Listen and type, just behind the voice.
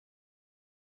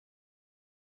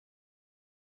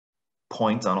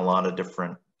point on a lot of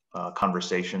different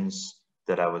conversations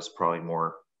that I was probably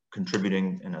more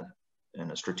contributing in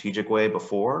a strategic way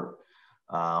before.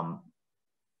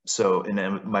 So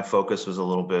my focus was a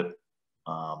little bit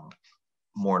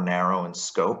more narrow in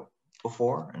scope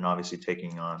before, and obviously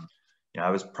taking on,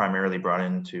 I was primarily brought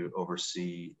in to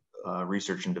oversee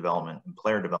research and development and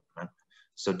player development.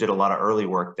 So did a lot of early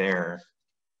work there,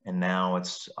 and now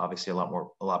it's obviously a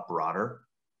lot broader.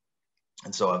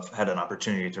 And so I've had an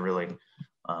opportunity to really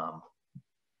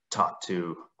talk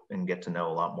to and get to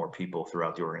know a lot more people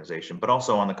throughout the organization, but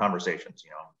also on the conversations,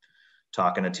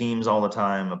 talking to teams all the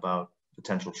time about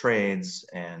potential trades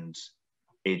and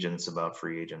agents about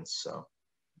free agents. So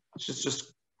it's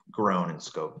just grown in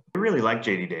scope. I really like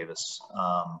JD Davis.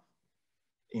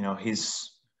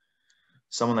 He's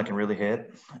someone that can really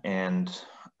hit, and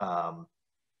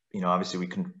obviously we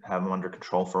can have him under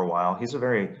control for a while. He's a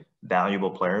very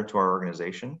valuable player to our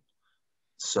organization.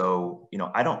 So,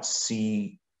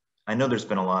 I know there's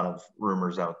been a lot of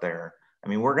rumors out there. I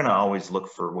mean, we're going to always look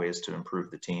for ways to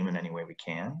improve the team in any way we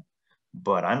can,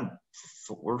 but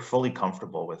we're fully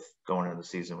comfortable with going into the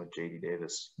season with JD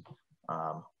Davis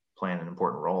playing an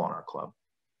important role on our club.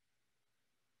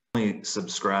 I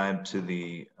subscribe to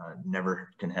the never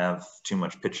can have too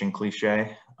much pitching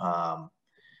cliche.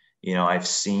 I've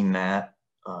seen that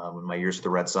in my years with the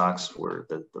Red Sox, where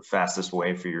the fastest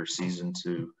way for your season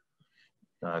to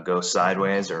go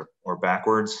sideways or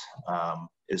backwards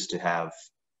is to have,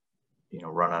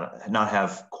 not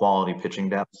have quality pitching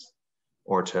depth,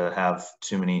 or to have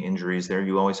too many injuries there.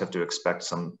 You always have to expect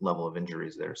some level of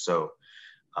injuries there. So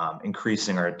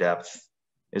increasing our depth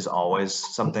is always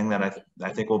something that I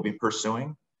think we'll be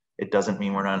pursuing. It doesn't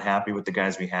mean we're not happy with the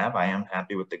guys we have. I am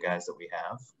happy with the guys that we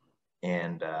have,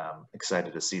 and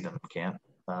excited to see them in camp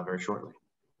very shortly.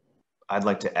 I'd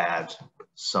like to add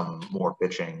some more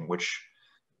pitching, which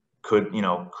could,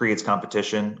 creates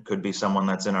competition, could be someone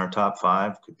that's in our top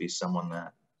 5, could be someone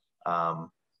that,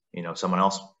 someone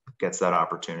else gets that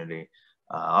opportunity.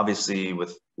 Obviously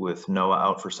with Noah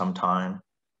out for some time,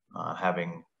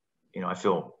 having, I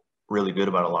feel really good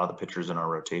about a lot of the pitchers in our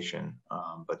rotation,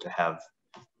 but to have,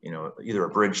 either a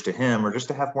bridge to him or just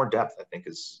to have more depth, I think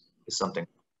is something.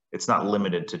 It's not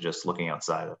limited to just looking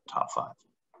outside of the top 5.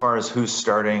 As far as who's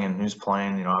starting and who's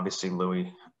playing, obviously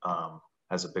Louis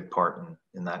has a big part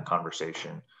in that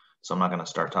conversation. So I'm not going to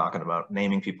start talking about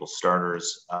naming people's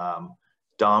starters.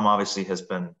 Dom obviously has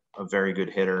been a very good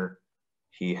hitter.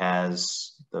 He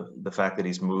has the fact that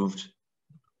he's moved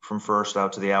from first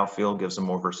out to the outfield gives him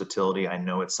more versatility. I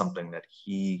know it's something that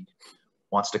he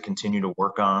wants to continue to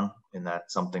work on, and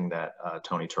that's something that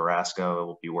Tony Tarasco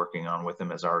will be working on with him,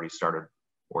 has already started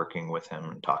working with him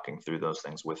and talking through those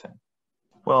things with him.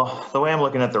 Well, the way I'm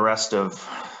looking at the rest of,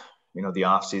 the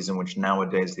off season, which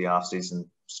nowadays the off season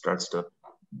starts to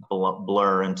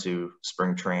blur into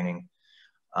spring training.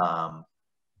 I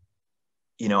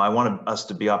want us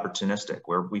to be opportunistic,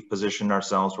 where we've positioned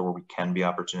ourselves where we can be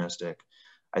opportunistic.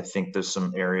 I think there's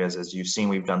some areas, as you've seen,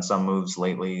 we've done some moves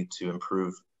lately to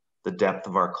improve the depth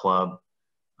of our club.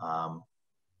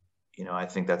 I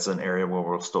think that's an area where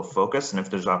we'll still focus. And if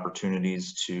there's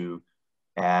opportunities to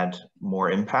add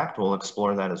more impact, we'll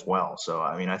explore that as well. So,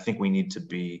 I think we need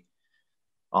to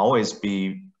always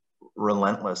be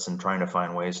relentless in trying to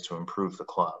find ways to improve the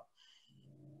club.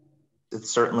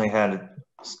 It's certainly had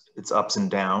its ups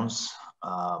and downs.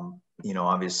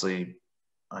 Obviously,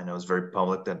 I know it's very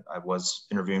public that I was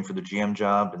interviewing for the GM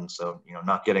job. And so,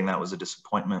 not getting that was a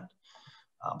disappointment.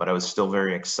 But I was still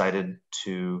very excited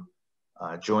to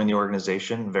join the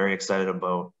organization, very excited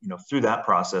about, through that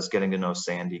process, getting to know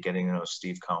Sandy, getting to know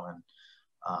Steve Cohen,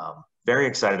 very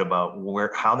excited about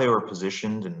how they were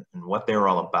positioned and what they were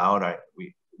all about.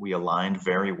 We aligned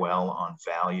very well on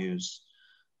values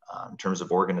in terms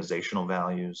of organizational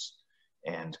values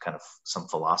and kind of some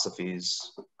philosophies.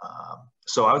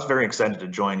 So I was very excited to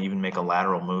join, even make a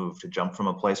lateral move to jump from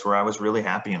a place where I was really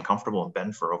happy and comfortable and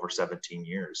been for over 17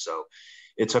 years. So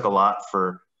it took a lot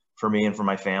for me and for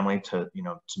my family to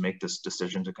make this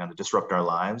decision to kind of disrupt our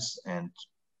lives and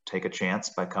take a chance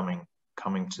by coming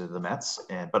to the Mets,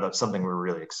 but it's something we're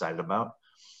really excited about.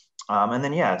 And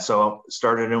then, so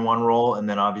started in one role, and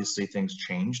then obviously things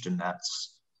changed, and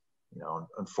that's,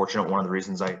 unfortunate. One of the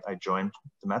reasons I joined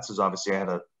the Mets is obviously I had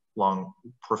a long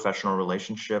professional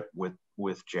relationship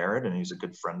with Jared, and he's a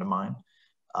good friend of mine.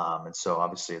 And so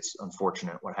obviously it's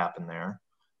unfortunate what happened there.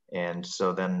 And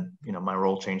so then, my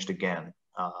role changed again.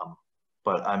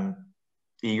 But I'm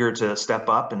eager to step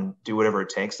up and do whatever it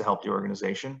takes to help the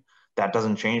organization. That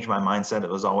doesn't change my mindset. It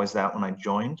was always that when I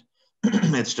joined.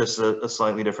 It's just a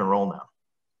slightly different role now.